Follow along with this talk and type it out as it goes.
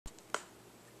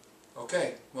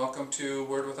Okay, welcome to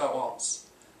Word Without Walls.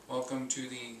 Welcome to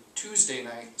the Tuesday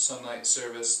night Sunlight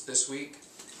service this week.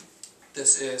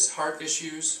 This is Heart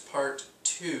Issues Part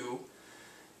 2,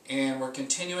 and we're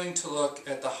continuing to look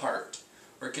at the heart.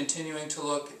 We're continuing to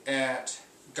look at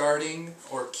guarding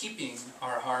or keeping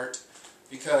our heart,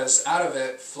 because out of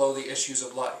it flow the issues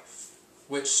of life,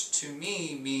 which to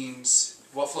me means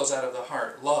what flows out of the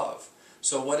heart? Love.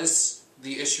 So what is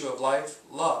the issue of life?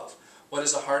 Love. What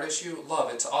is a heart issue?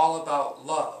 Love. It's all about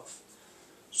love.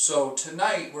 So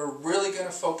tonight we're really going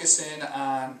to focus in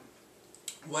on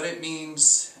what it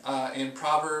means in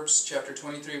Proverbs chapter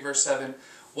 23 verse 7,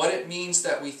 what it means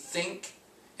that we think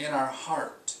in our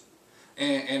heart.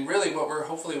 And really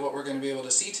hopefully what we're going to be able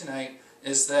to see tonight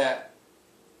is that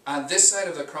on this side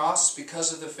of the cross,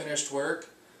 because of the finished work,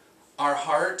 our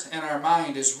heart and our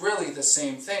mind is really the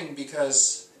same thing,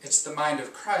 because it's the mind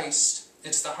of Christ.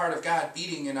 It's the heart of God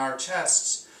beating in our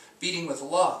chests, beating with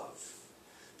love.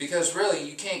 Because really,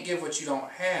 you can't give what you don't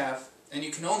have, and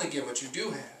you can only give what you do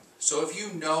have. So if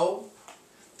you know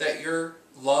that you're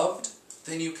loved,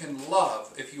 then you can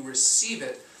love. If you receive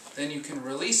it, then you can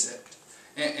release it.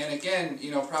 And again,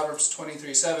 Proverbs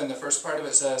 23:7, the first part of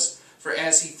it says, "For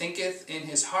as he thinketh in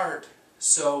his heart,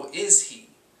 so is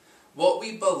he." What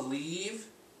we believe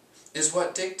is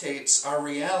what dictates our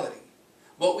reality.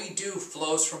 What we do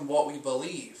flows from what we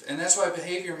believe. And that's why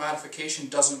behavior modification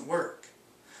doesn't work.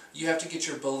 You have to get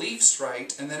your beliefs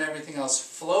right, and then everything else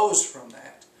flows from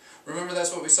that. Remember,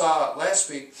 that's what we saw last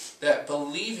week, that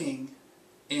believing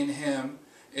in Him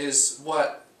is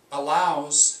what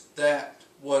allows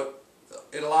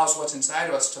what's inside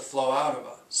of us to flow out of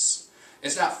us.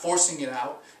 It's not forcing it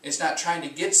out. It's not trying to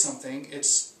get something.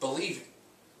 It's believing.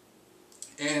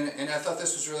 And I thought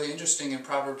this was really interesting in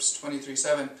Proverbs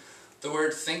 23:7. The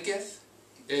word thinketh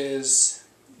is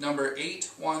number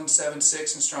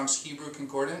 8176 in Strong's Hebrew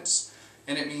Concordance,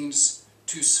 and it means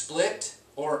to split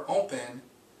or open,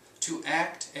 to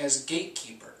act as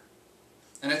gatekeeper.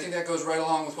 And I think that goes right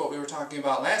along with what we were talking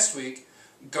about last week.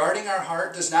 Guarding our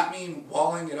heart does not mean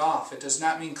walling it off. It does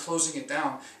not mean closing it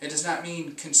down. It does not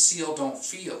mean conceal, don't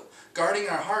feel. Guarding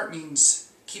our heart means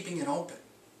keeping it open.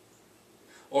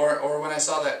 Or when I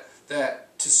saw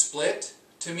that to split,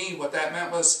 to me what that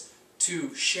meant was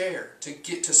to share,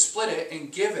 to split it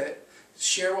and give it,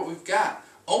 share what we've got.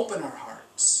 Open our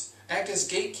hearts. Act as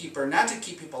gatekeeper, not to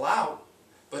keep people out,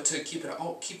 but to keep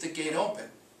the gate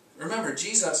open. Remember,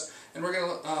 Jesus, and we're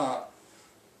going to,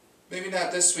 maybe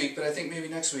not this week, but I think maybe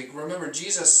next week. Remember,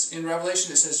 Jesus, in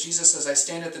Revelation Jesus says, "I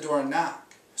stand at the door and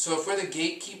knock." So if we're the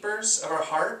gatekeepers of our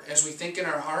heart, as we think in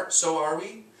our heart, so are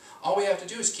we. All we have to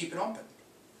do is keep it open.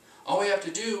 All we have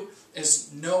to do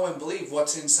is know and believe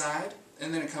what's inside,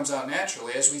 and then it comes out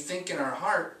naturally. As we think in our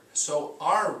heart, so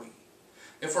are we.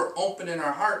 If we're open in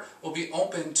our heart, we'll be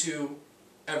open to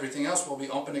everything else. We'll be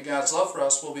open to God's love for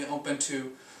us. We'll be open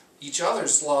to each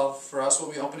other's love for us.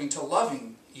 We'll be opening to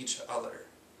loving each other.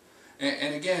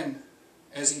 And again,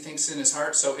 as he thinks in his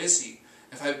heart, so is he.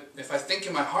 If I think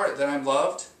in my heart that I'm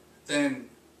loved,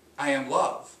 then I am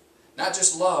love. Not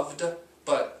just loved,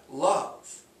 but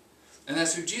love. And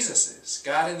that's who Jesus is.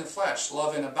 God in the flesh,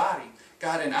 love in a body.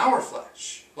 God in our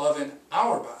flesh, love in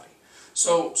our body.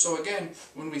 So again,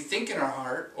 when we think in our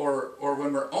heart, or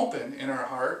when we're open in our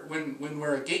heart, when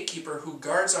we're a gatekeeper who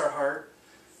guards our heart,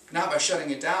 not by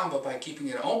shutting it down, but by keeping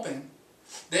it open,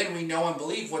 then we know and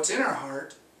believe what's in our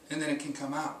heart, and then it can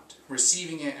come out,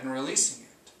 receiving it and releasing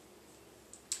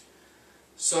it.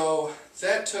 So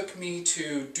that took me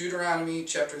to Deuteronomy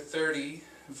chapter 30,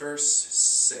 verse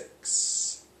 6.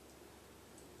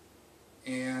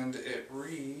 And it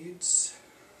reads,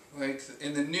 like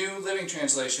in the New Living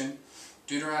Translation,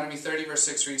 Deuteronomy 30 verse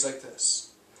 6 reads like this: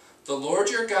 "The Lord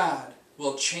your God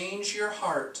will change your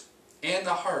heart and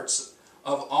the hearts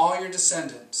of all your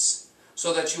descendants,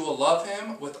 so that you will love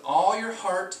Him with all your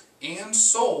heart and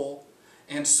soul,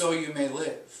 and so you may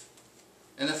live."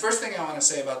 And the first thing I want to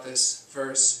say about this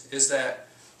verse is that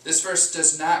this verse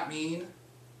does not mean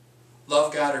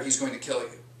love God or He's going to kill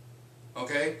you.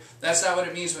 Okay? That's not what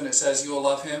it means when it says you will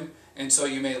love Him and so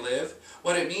you may live.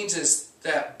 What it means is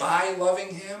that by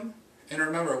loving Him, and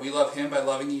remember, we love Him by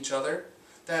loving each other,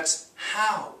 that's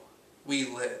how we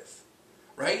live.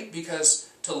 Right? Because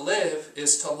to live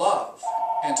is to love,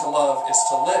 and to love is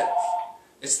to live.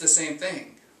 It's the same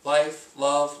thing. Life,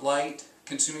 love, light,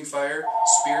 consuming fire,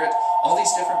 spirit, all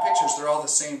these different pictures, they're all the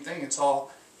same thing. It's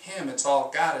all Him, it's all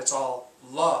God, it's all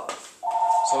love.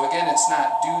 So again, it's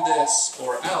not do this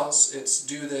or else, it's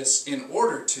do this in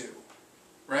order to,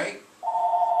 right?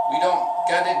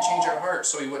 God didn't change our heart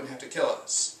so He wouldn't have to kill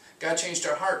us. God changed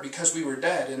our heart because we were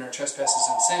dead in our trespasses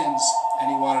and sins, and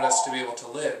He wanted us us to be able to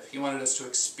live. He wanted us to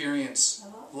experience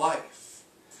life.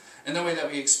 And the way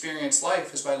that we experience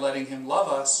life is by letting Him love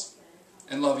us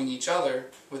and loving each other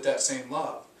with that same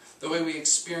love. The way we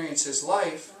experience His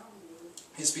life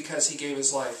is because He gave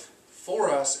His life for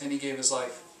us and He gave His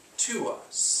life to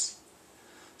us.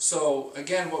 So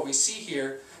again, what we see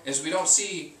here is we don't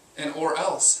see an or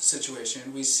else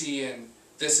situation. We see an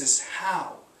this is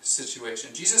how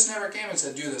situation. Jesus never came and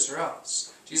said do this or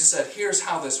else. Jesus said here's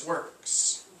how this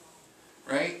works.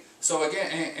 Right? So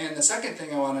again, and the second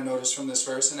thing I want to notice from this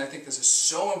verse, and I think this is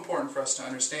so important for us to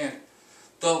understand,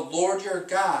 the Lord your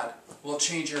God will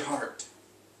change your heart.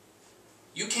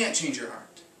 You can't change your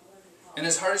heart. And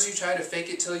as hard as you try to fake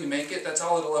it till you make it, that's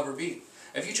all it'll ever be.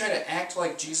 If you try to act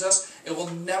like Jesus, it will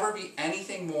never be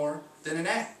anything more than an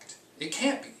act. It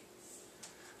can't be.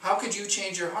 How could you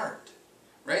change your heart?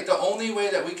 Right? The only way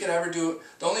that we could ever do it,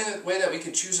 the only way that we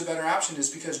could choose a better option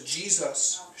is because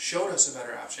Jesus showed us a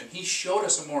better option. He showed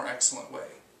us a more excellent way.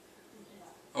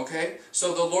 Okay?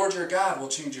 So the Lord your God will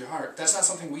change your heart. That's not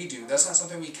something we do. That's not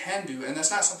something we can do. And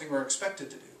that's not something we're expected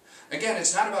to do. Again,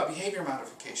 it's not about behavior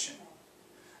modification.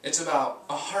 It's about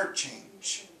a heart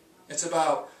change. It's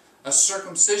about a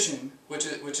circumcision, which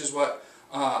is what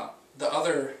the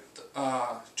other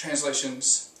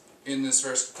translations in this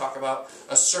verse talk about,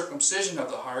 a circumcision of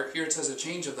the heart. Here it says a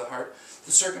change of the heart.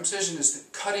 The circumcision is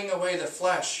the cutting away the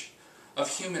flesh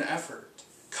of human effort.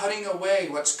 Cutting away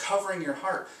what's covering your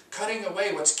heart. Cutting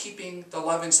away what's keeping the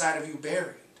love inside of you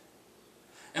buried.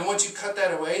 And once you cut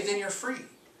that away, then you're free.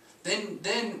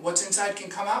 Then what's inside can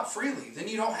come out freely. Then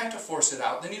you don't have to force it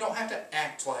out. Then you don't have to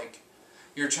act like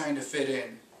you're trying to fit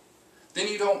in. Then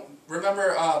you don't,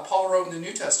 remember Paul wrote in the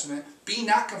New Testament, be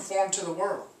not conformed to the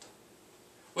world.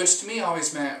 Which to me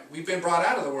always meant, we've been brought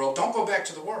out of the world, don't go back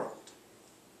to the world.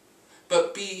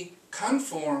 But be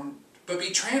transformed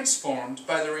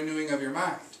by the renewing of your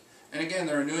mind. And again,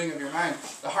 the renewing of your mind.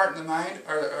 The heart and the mind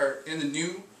are in the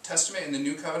New Testament, in the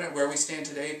New Covenant, where we stand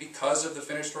today because of the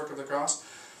finished work of the cross.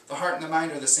 The heart and the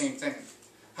mind are the same thing.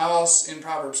 How else in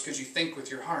Proverbs could you think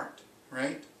with your heart,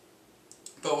 right?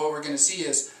 But what we're going to see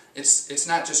is, it's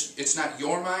not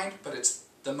your mind, but it's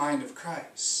the mind of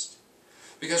Christ.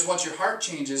 Because once your heart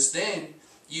changes, then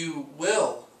you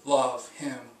will love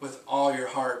Him with all your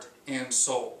heart and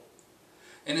soul.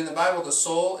 And in the Bible, the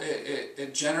soul,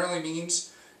 it generally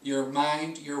means your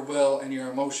mind, your will, and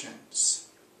your emotions.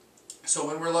 So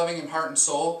when we're loving Him heart and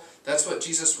soul, that's what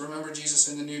Jesus, remember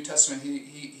Jesus in the New Testament,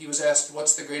 he was asked,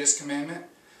 what's the greatest commandment?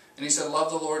 And He said, love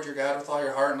the Lord your God with all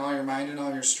your heart and all your mind and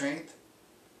all your strength.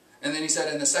 And then He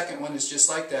said, and the second one is just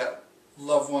like that,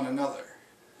 love one another.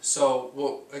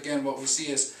 So, again, what we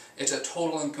see is it's a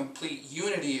total and complete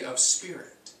unity of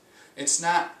spirit. It's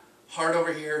not heart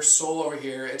over here, soul over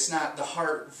here. It's not the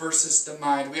heart versus the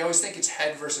mind. We always think it's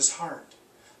head versus heart.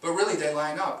 But really they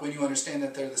line up when you understand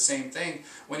that they're the same thing.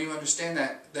 When you understand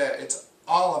that it's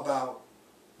all about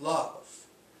love.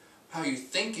 How you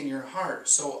think in your heart,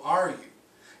 so are you.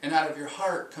 And out of your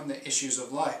heart come the issues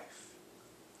of life.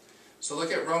 So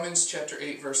look at Romans chapter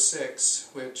 8, verse 6,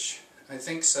 which I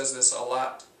think says this a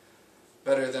lot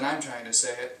better than I'm trying to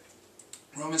say it.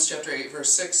 Romans chapter 8,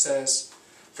 verse 6 says,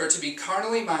 for to be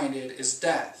carnally minded is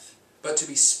death, but to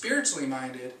be spiritually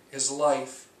minded is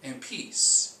life and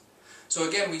peace. So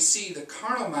again, we see the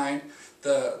carnal mind,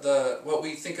 what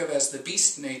we think of as the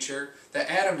beast nature, the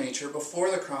Adam nature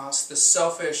before the cross, the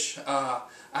selfish,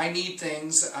 I need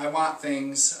things, I want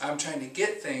things, I'm trying to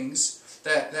get things,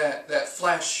 that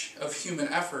flesh of human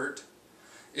effort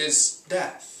is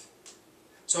death.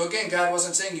 So again, God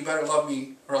wasn't saying you better love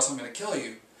me or else I'm going to kill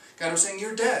you. God was saying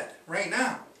you're dead right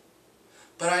now.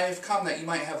 But I have come that you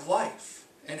might have life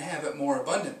and have it more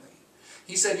abundantly.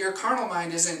 He said your carnal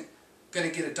mind isn't going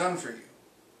to get it done for you.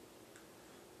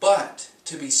 But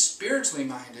to be spiritually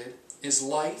minded is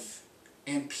life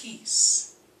and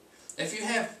peace. If you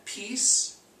have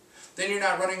peace, then you're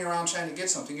not running around trying to get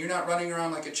something. You're not running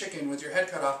around like a chicken with your head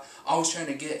cut off, always trying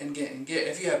to get and get and get.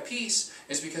 If you have peace,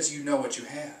 it's because you know what you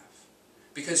have.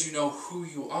 Because you know who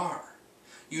you are.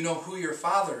 You know who your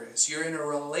Father is. You're in a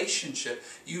relationship.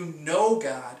 You know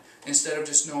God instead of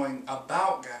just knowing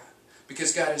about God.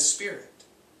 Because God is spirit.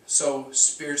 So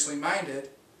spiritually minded,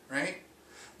 right?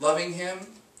 Loving Him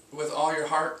with all your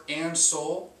heart and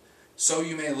soul, so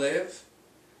you may live.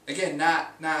 Again,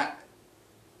 not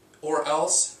or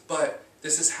else, but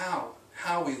this is how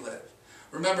we live.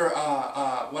 Remember,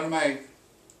 one of my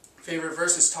favorite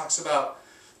verses talks about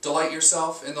delight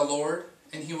yourself in the Lord,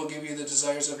 and He will give you the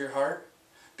desires of your heart.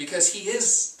 Because He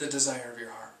is the desire of your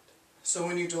heart. So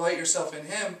when you delight yourself in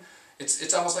Him,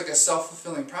 it's almost like a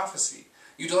self-fulfilling prophecy.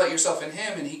 You delight yourself in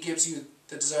Him, and He gives you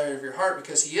the desire of your heart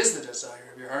because he is the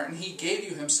desire of your heart, and he gave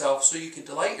you himself so you could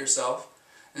delight yourself.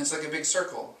 And it's like a big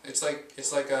circle. It's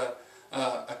like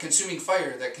a consuming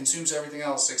fire that consumes everything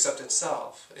else except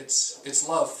itself. It's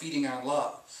love feeding on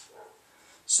love.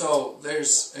 So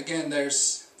there's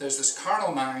this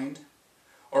carnal mind,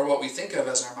 or what we think of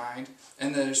as our mind,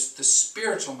 and there's the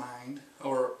spiritual mind,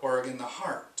 or again the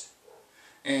heart.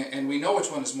 And we know which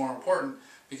one is more important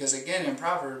because again in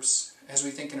Proverbs, as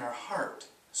we think in our heart,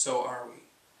 so are we.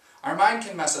 Our mind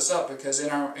can mess us up because in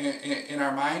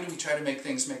our mind we try to make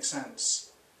things make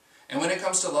sense. And when it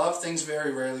comes to love, things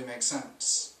very rarely make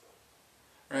sense.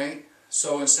 Right?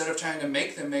 So instead of trying to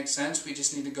make them make sense, we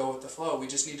just need to go with the flow. We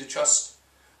just need to trust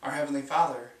our Heavenly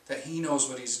Father that He knows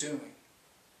what He's doing.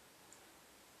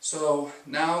 So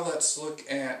now let's look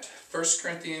at 1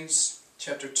 Corinthians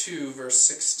chapter 2, verse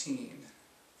 16.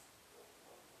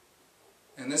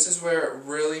 And this is where it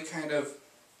really kind of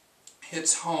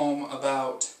hits home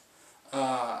about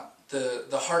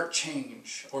the heart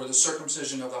change, or the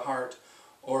circumcision of the heart,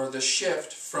 or the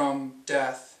shift from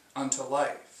death unto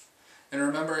life. And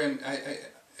remember,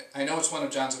 I know it's one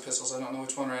of John's epistles, I don't know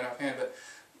which one right offhand, but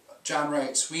John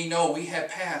writes, we know we have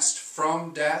passed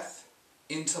from death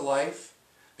into life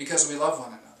because we love one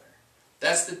another.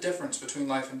 That's the difference between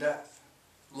life and death.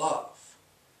 Love.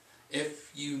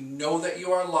 If you know that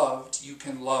you are loved, you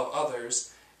can love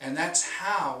others, and that's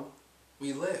how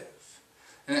we live.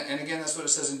 And again, that's what it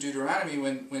says in Deuteronomy,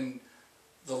 when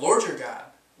the Lord your God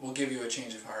will give you a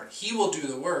change of heart. He will do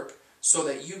the work so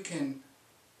that you can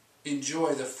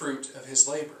enjoy the fruit of His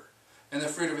labor. And the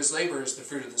fruit of His labor is the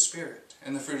fruit of the Spirit.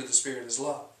 And the fruit of the Spirit is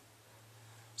love.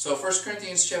 So 1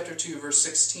 Corinthians chapter 2, verse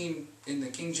 16, in the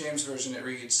King James Version it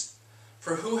reads,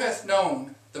 for who hath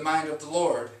known the mind of the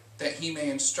Lord, that he may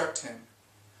instruct him?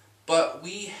 But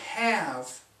we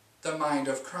have the mind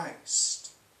of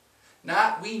Christ.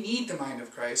 Not we need the mind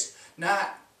of Christ,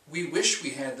 not we wish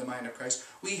we had the mind of Christ.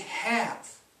 We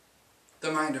have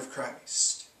the mind of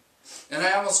Christ. And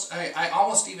I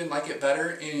almost even like it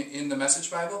better in the Message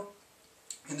Bible.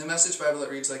 In the Message Bible it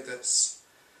reads like this.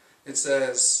 It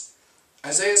says,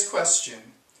 Isaiah's question,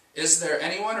 is there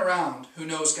anyone around who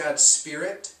knows God's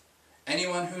Spirit?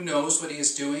 Anyone who knows what He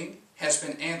is doing? Has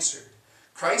been answered.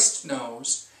 Christ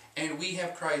knows, and we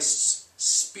have Christ's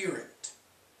Spirit.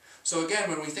 So again,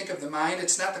 when we think of the mind,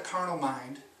 it's not the carnal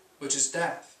mind, which is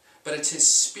death, but it's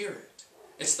His Spirit.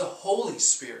 It's the Holy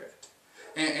Spirit.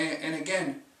 And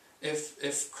again,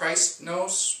 if Christ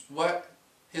knows what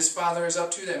His Father is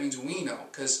up to, that means we know,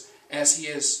 because as He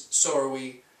is, so are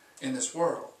we in this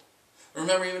world.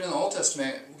 Remember, even in the Old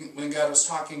Testament, when God was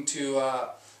talking to, I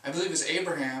believe it was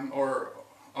Abraham, or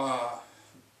I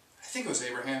think it was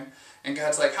Abraham, and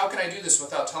God's like, how can I do this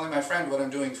without telling my friend what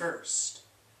I'm doing first?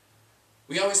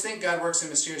 We always think God works in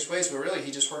mysterious ways, but really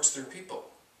He just works through people.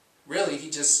 Really, He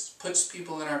just puts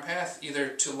people in our path either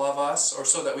to love us or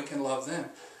so that we can love them.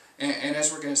 And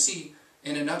as we're going to see,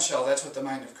 in a nutshell, that's what the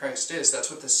mind of Christ is.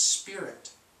 That's what the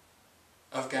Spirit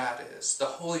of God is. The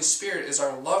Holy Spirit is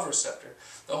our love receptor.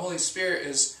 The Holy Spirit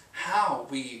is how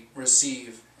we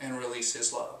receive and release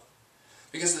His love.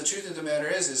 Because the truth of the matter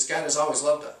is God has always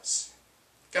loved us.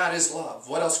 God is love.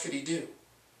 What else could He do?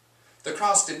 The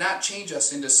cross did not change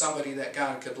us into somebody that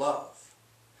God could love.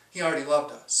 He already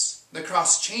loved us. The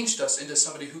cross changed us into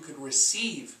somebody who could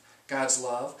receive God's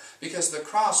love, because the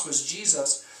cross was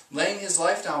Jesus laying His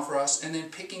life down for us and then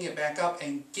picking it back up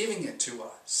and giving it to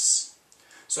us.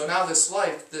 So now this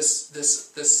life,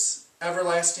 this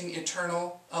everlasting,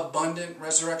 eternal, abundant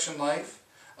resurrection life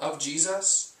of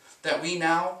Jesus that we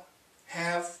now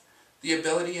have the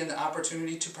ability and the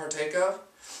opportunity to partake of,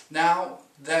 now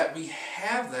that we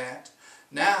have that,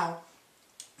 now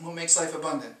what makes life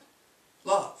abundant?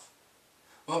 Love.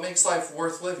 What makes life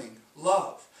worth living?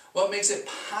 Love. What makes it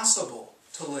possible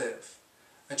to live?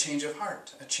 A change of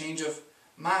heart, a change of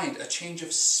mind, a change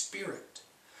of spirit.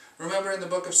 Remember in the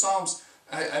book of Psalms,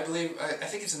 I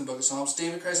think it's in the book of Psalms,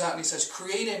 David cries out and he says,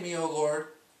 create in me, O Lord,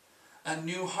 a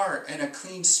new heart and a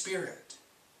clean spirit.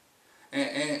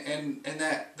 And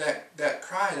that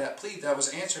cry, that plea, that was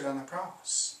answered on the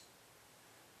cross.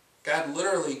 God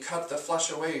literally cut the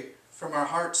flesh away from our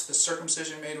hearts, the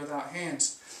circumcision made without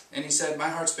hands. And He said, my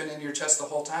heart's been in your chest the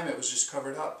whole time, it was just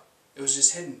covered up. It was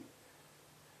just hidden.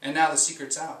 And now the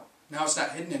secret's out. Now it's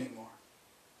not hidden anymore.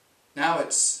 Now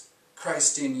it's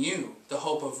Christ in you, the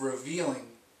hope of revealing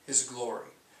His glory.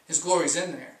 His glory's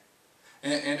in there.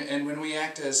 And when we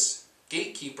act as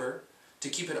gatekeeper to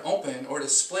keep it open, or to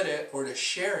split it, or to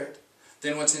share it,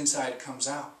 then what's inside comes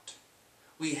out.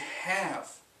 We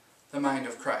have the mind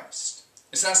of Christ.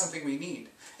 It's not something we need.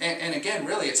 And again,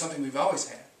 really, it's something we've always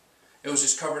had. It was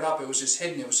just covered up. It was just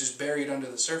hidden. It was just buried under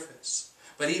the surface.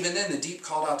 But even then, the deep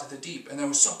called out to the deep. And there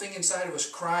was something inside of us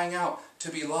crying out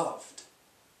to be loved.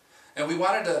 And we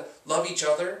wanted to love each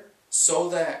other so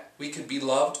that we could be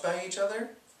loved by each other.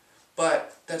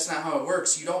 But that's not how it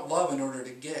works. You don't love in order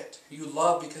to get. You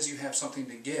love because you have something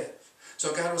to give.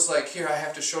 So God was like, here, I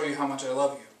have to show you how much I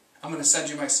love you. I'm going to send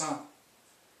you my son.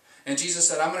 And Jesus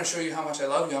said, I'm going to show you how much I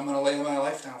love you. I'm going to lay my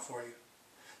life down for you.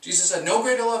 Jesus said, no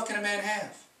greater love can a man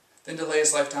have than to lay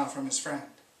his life down from his friend.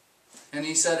 And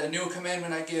he said, a new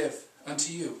commandment I give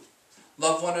unto you.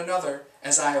 Love one another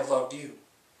as I have loved you.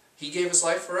 He gave his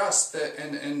life for us,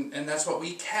 and that's what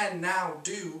we can now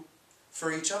do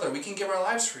for each other. We can give our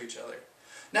lives for each other.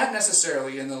 Not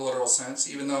necessarily in the literal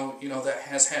sense, even though, that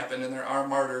has happened and there are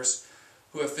martyrs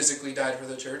who have physically died for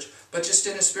the church, but just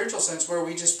in a spiritual sense where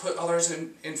we just put others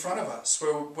in front of us,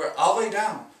 where I'll lay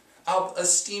down. I'll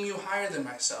esteem you higher than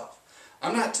myself.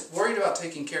 I'm not worried about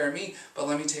taking care of me, but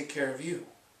let me take care of you.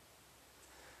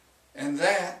 And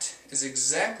that is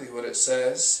exactly what it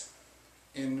says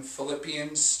in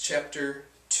Philippians chapter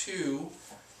 2,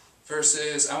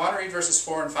 verses, I want to read verses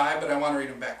 4 and 5, but I want to read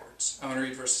them backwards. I want to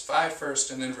read verse 5 first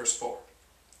and then verse 4.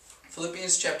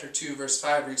 Philippians chapter 2, verse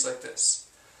 5 reads like this.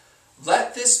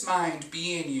 Let this mind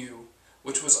be in you,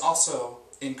 which was also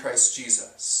in Christ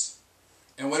Jesus.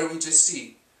 And what do we just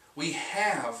see? We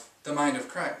have the mind of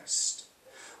Christ.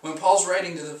 When Paul's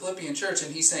writing to the Philippian church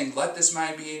and he's saying, let this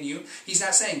mind be in you, he's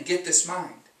not saying, get this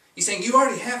mind. He's saying, you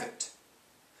already have it.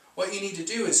 What you need to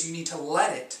do is you need to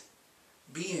let it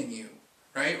be in you.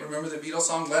 Right? Remember the Beatles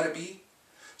song, Let It Be?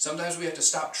 Sometimes we have to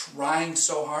stop trying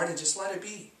so hard and just let it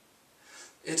be.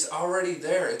 It's already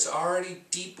there. It's already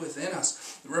deep within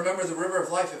us. Remember, the river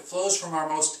of life, it flows from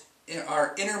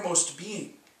our innermost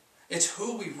being. It's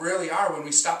who we really are when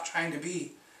we stop trying to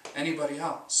be anybody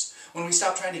else. When we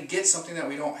stop trying to get something that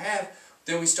we don't have,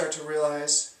 then we start to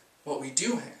realize what we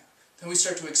do have. Then we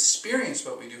start to experience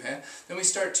what we do have. Then we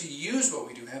start to use what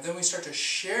we do have. Then we start to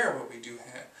share what we do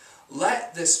have.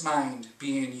 Let this mind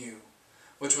be in you,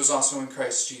 which was also in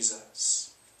Christ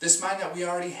Jesus. This mind that we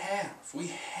already have. We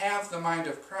have the mind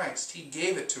of Christ. He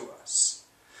gave it to us.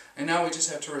 And now we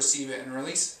just have to receive it and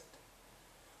release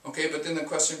it. Okay, but then the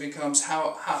question becomes,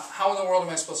 how in the world am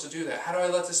I supposed to do that? How do I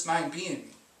let this mind be in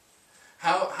me?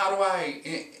 How do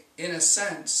I, in a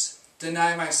sense,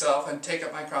 deny myself and take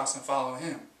up my cross and follow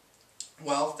Him?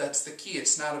 Well, that's the key.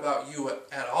 It's not about you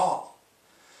at all.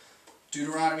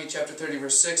 Deuteronomy chapter 30,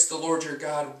 verse 6, the Lord your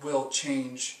God will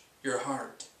change your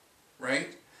heart.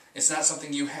 Right? It's not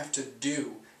something you have to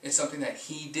do. It's something that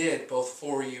He did both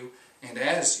for you and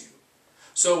as you.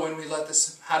 So when we let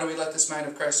this, how do we let this mind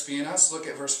of Christ be in us? Look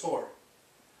at verse 4.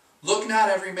 Look not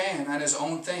every man on his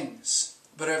own things,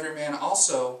 but every man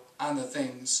also on the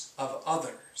things of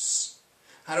others.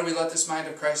 How do we let this mind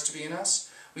of Christ be in us?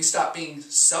 We stop being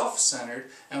self-centered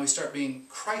and we start being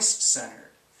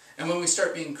Christ-centered. And when we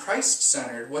start being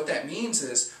Christ-centered, what that means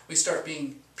is we start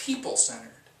being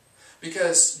people-centered.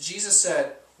 Because Jesus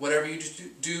said, whatever you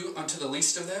do unto the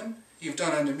least of them, you've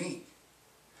done unto me.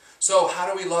 So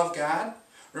how do we love God?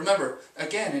 Remember,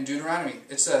 again in Deuteronomy,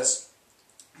 it says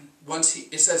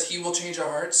He will change our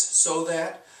hearts so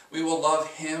that we will love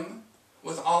Him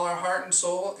with all our heart and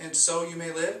soul, and so you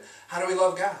may live. How do we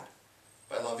love God?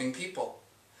 By loving people.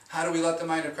 How do we let the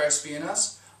mind of Christ be in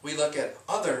us? We look at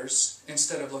others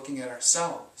instead of looking at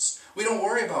ourselves. We don't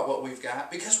worry about what we've got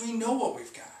because we know what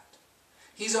we've got.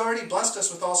 He's already blessed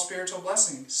us with all spiritual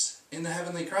blessings in the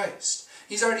heavenly Christ.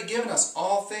 He's already given us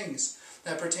all things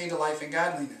that pertain to life and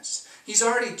godliness. He's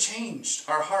already changed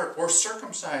our heart or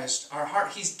circumcised our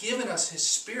heart. He's given us His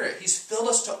Spirit. He's filled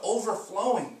us to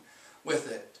overflowing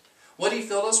with it. What He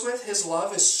filled us with, His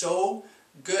love, is so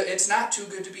good. It's not too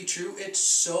good to be true. It's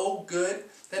so good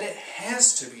that it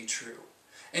has to be true.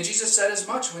 And Jesus said as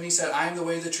much when He said, I am the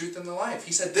way, the truth, and the life.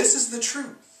 He said, this is the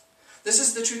truth. This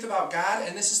is the truth about God,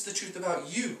 and this is the truth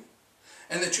about you.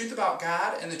 And the truth about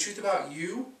God and the truth about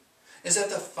you is that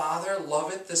the Father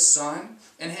loveth the Son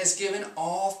and has given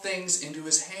all things into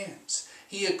His hands.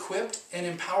 He equipped and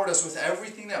empowered us with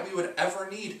everything that we would ever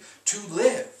need to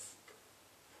live.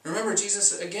 Remember, Jesus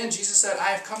said, I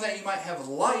have come that you might have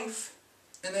life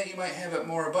and that you might have it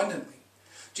more abundantly.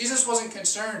 Jesus wasn't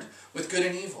concerned with good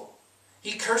and evil.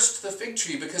 He cursed the fig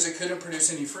tree because it couldn't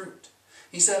produce any fruit.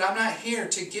 He said, I'm not here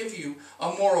to give you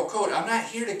a moral code. I'm not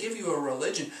here to give you a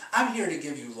religion. I'm here to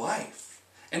give you life.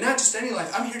 And not just any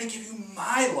life. I'm here to give you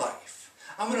my life.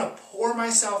 I'm going to pour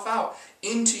myself out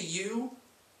into you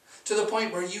to the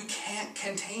point where you can't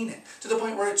contain it. To the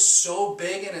point where it's so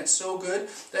big and it's so good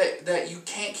that you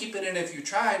can't keep it in if you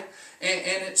tried.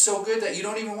 And it's so good that you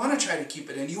don't even want to try to keep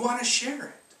it in. You want to share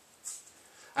it.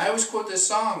 I always quote this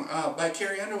song by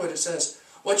Carrie Underwood. It says,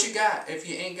 "What you got if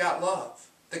you ain't got love?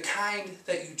 The kind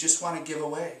that you just want to give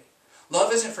away.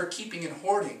 Love isn't for keeping and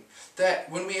hoarding. That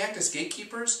when we act as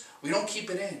gatekeepers, we don't keep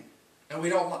it in. And we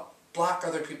don't block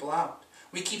other people out.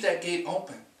 We keep that gate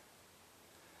open."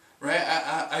 Right?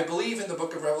 I believe in the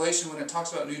book of Revelation when it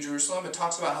talks about New Jerusalem, it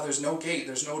talks about how there's no gate,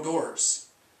 there's no doors.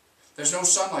 There's no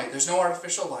sunlight, there's no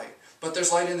artificial light. But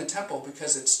there's light in the temple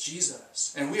because it's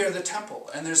Jesus. And we are the temple.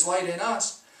 And there's light in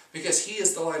us because He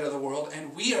is the light of the world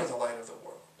and we are the light of the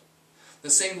world. The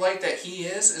same light that He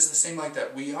is the same light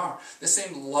that we are. The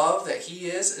same love that He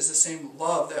is the same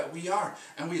love that we are.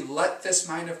 And we let this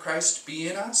mind of Christ be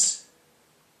in us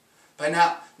by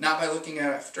not by looking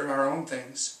after our own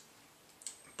things,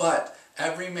 but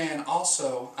every man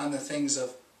also on the things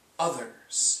of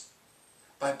others.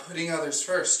 By putting others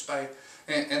first. And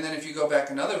then if you go back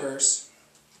another verse,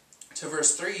 to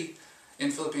verse 3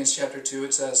 in Philippians chapter 2,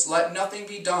 it says, "Let nothing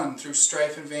be done through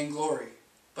strife and vainglory,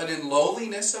 but in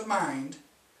lowliness of mind,"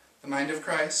 the mind of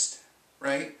Christ,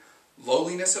 right?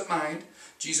 Lowliness of mind.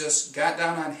 Jesus got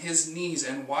down on His knees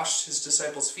and washed His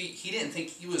disciples' feet. He didn't think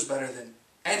He was better than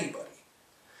anybody.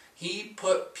 He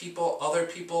put other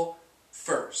people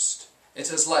first. It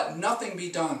says, "Let nothing be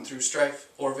done through strife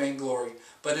or vainglory,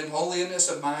 but in lowliness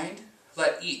of mind,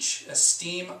 let each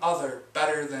esteem other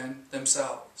better than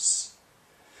themselves."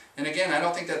 And again, I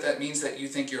don't think that means that you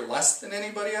think you're less than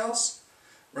anybody else,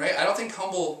 right? I don't think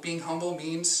being humble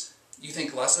means you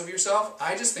think less of yourself.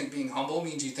 I just think being humble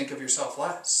means you think of yourself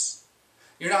less.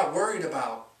 You're not worried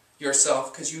about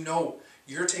yourself because you know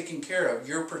you're taken care of.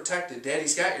 You're protected.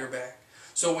 Daddy's got your back.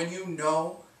 So when you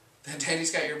know that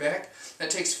Daddy's got your back,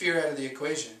 that takes fear out of the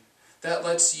equation. That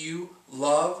lets you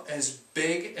love as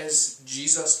big as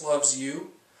Jesus loves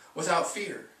you without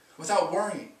fear, without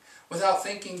worrying, without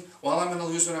thinking, well, I'm going to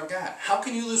lose what I've got. How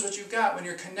can you lose what you've got when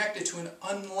you're connected to an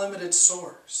unlimited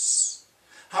source?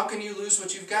 How can you lose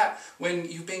what you've got when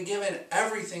you've been given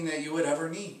everything that you would ever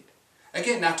need?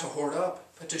 Again, not to hoard up,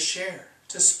 but to share,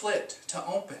 to split, to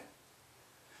open,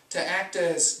 to act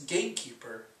as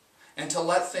gatekeeper, and to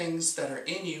let things that are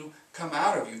in you come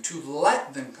out of you, to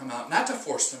let them come out, not to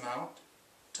force them out,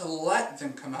 to let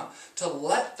them come out, to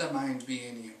let the mind be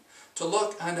in you, to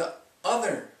look onto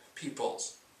other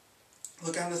people's,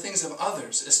 look on the things of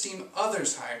others, esteem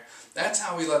others higher. That's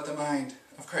how we let the mind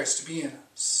of Christ be in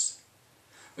us.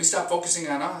 We stop focusing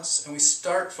on us and we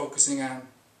start focusing on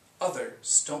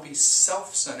others. Don't be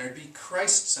self-centered, be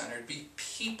Christ-centered, be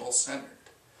people-centered.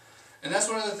 And that's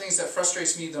one of the things that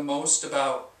frustrates me the most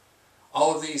about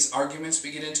all of these arguments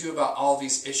we get into about all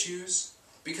these issues,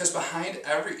 because behind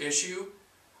every issue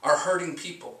are hurting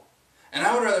people. And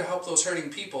I would rather help those hurting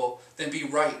people than be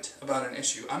right about an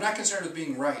issue. I'm not concerned with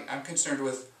being right. I'm concerned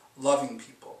with loving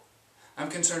people. I'm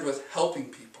concerned with helping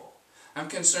people. I'm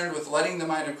concerned with letting the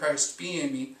mind of Christ be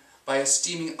in me by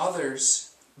esteeming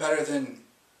others better than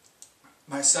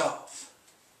myself.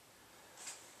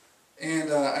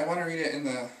 And I want to read it in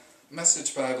the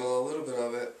Message Bible, a little bit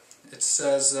of it. It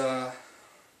says,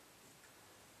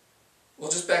 we'll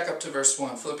just back up to verse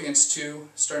 1. Philippians 2,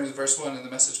 starting with verse 1 in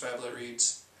the Message Bible, it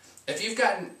reads, "If you've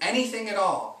gotten anything at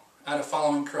all out of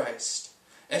following Christ,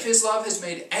 if His love has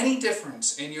made any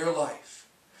difference in your life,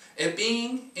 if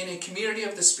being in a community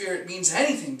of the Spirit means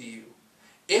anything to you,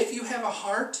 if you have a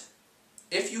heart,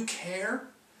 if you care,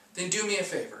 then do me a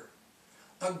favor.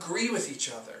 Agree with each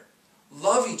other.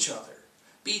 Love each other.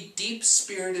 Be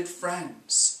deep-spirited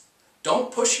friends.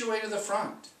 Don't push your way to the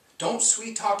front. Don't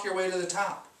sweet-talk your way to the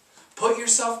top. Put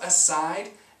yourself aside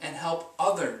and help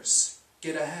others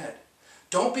get ahead.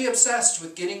 Don't be obsessed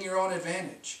with getting your own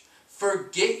advantage.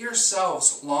 Forget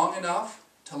yourselves long enough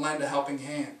to lend a helping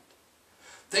hand.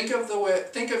 Think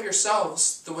of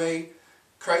yourselves the way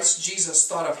Christ Jesus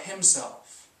thought of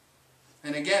Himself."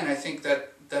 And again, I think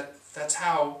that's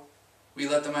how we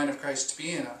let the mind of Christ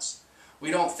be in us.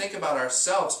 We don't think about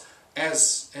ourselves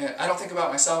I don't think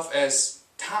about myself as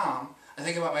Tom. I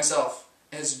think about myself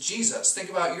as Jesus. Think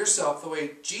about yourself the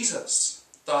way Jesus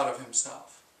thought of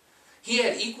Himself. He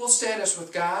had equal status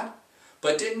with God,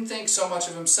 but didn't think so much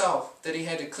of Himself that He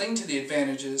had to cling to the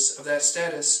advantages of that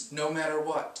status no matter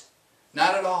what.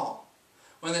 Not at all.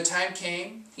 When the time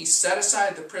came, He set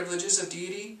aside the privileges of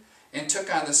deity and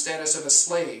took on the status of a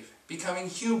slave, becoming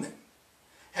human.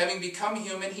 Having become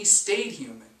human, He stayed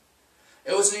human.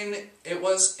 It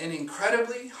was an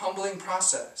incredibly humbling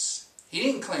process. He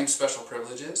didn't claim special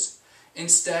privileges.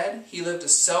 Instead, He lived a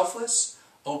selfless,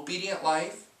 obedient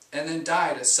life and then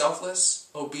died a selfless,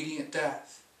 obedient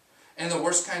death. And the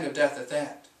worst kind of death at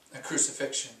that, a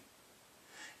crucifixion.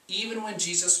 Even when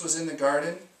Jesus was in the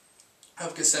Garden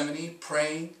of Gethsemane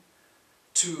praying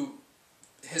to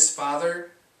his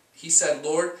father, he said,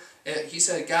 Lord, he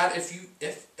said, God,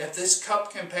 if this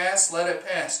cup can pass, let it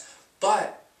pass.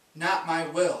 But not my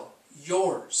will,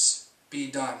 yours be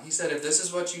done. He said, if this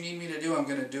is what you need me to do, I'm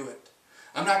going to do it.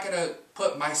 I'm not going to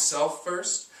put myself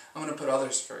first. I'm going to put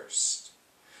others first.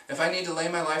 If I need to lay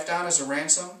my life down as a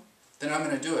ransom, then I'm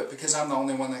going to do it because I'm the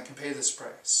only one that can pay this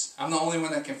price. I'm the only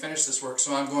one that can finish this work,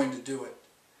 so I'm going to do it.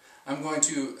 I'm going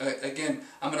to, again,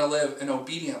 I'm going to live an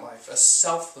obedient life, a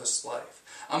selfless life.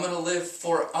 I'm going to live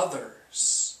for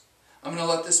others. I'm going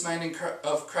to let this mind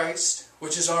of Christ,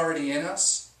 which is already in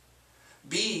us,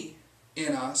 be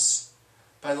in us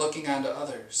by looking onto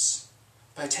others,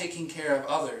 by taking care of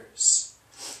others.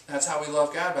 That's how we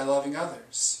love God, by loving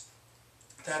others.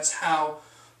 That's how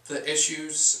the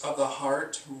issues of the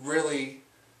heart really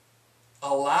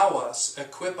allow us,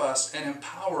 equip us, and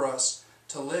empower us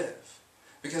to live.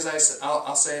 Because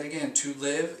I'll say it again, to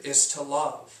live is to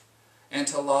love, and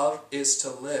to love is to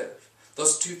live.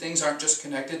 Those two things aren't just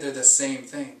connected, they're the same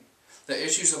thing. The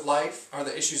issues of life are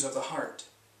the issues of the heart.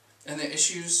 And the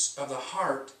issues of the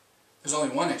heart, there's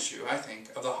only one issue, I think,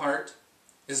 of the heart,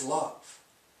 is love.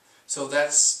 So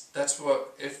that's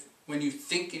what, when you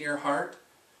think in your heart,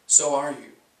 so are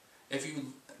you. If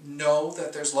you know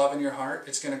that there's love in your heart,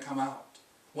 it's going to come out.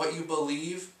 What you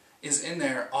believe is in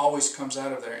there always comes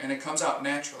out of there, and it comes out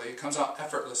naturally, it comes out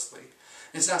effortlessly.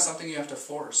 It's not something you have to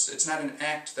force. It's not an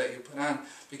act that you put on,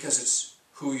 because it's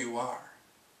who you are.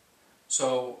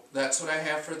 So that's what I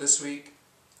have for this week.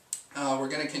 We're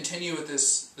going to continue with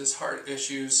this heart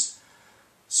issues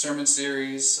sermon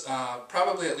series,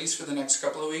 probably at least for the next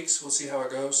couple of weeks. We'll see how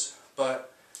it goes.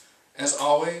 But as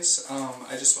always,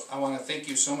 I want to thank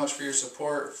you so much for your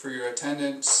support, for your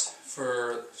attendance,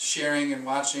 for sharing and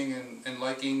watching and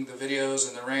liking the videos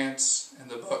and the rants and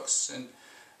the books and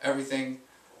everything.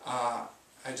 I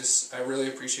really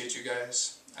appreciate you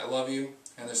guys. I love you,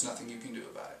 and there's nothing you can do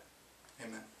about it.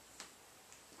 Amen.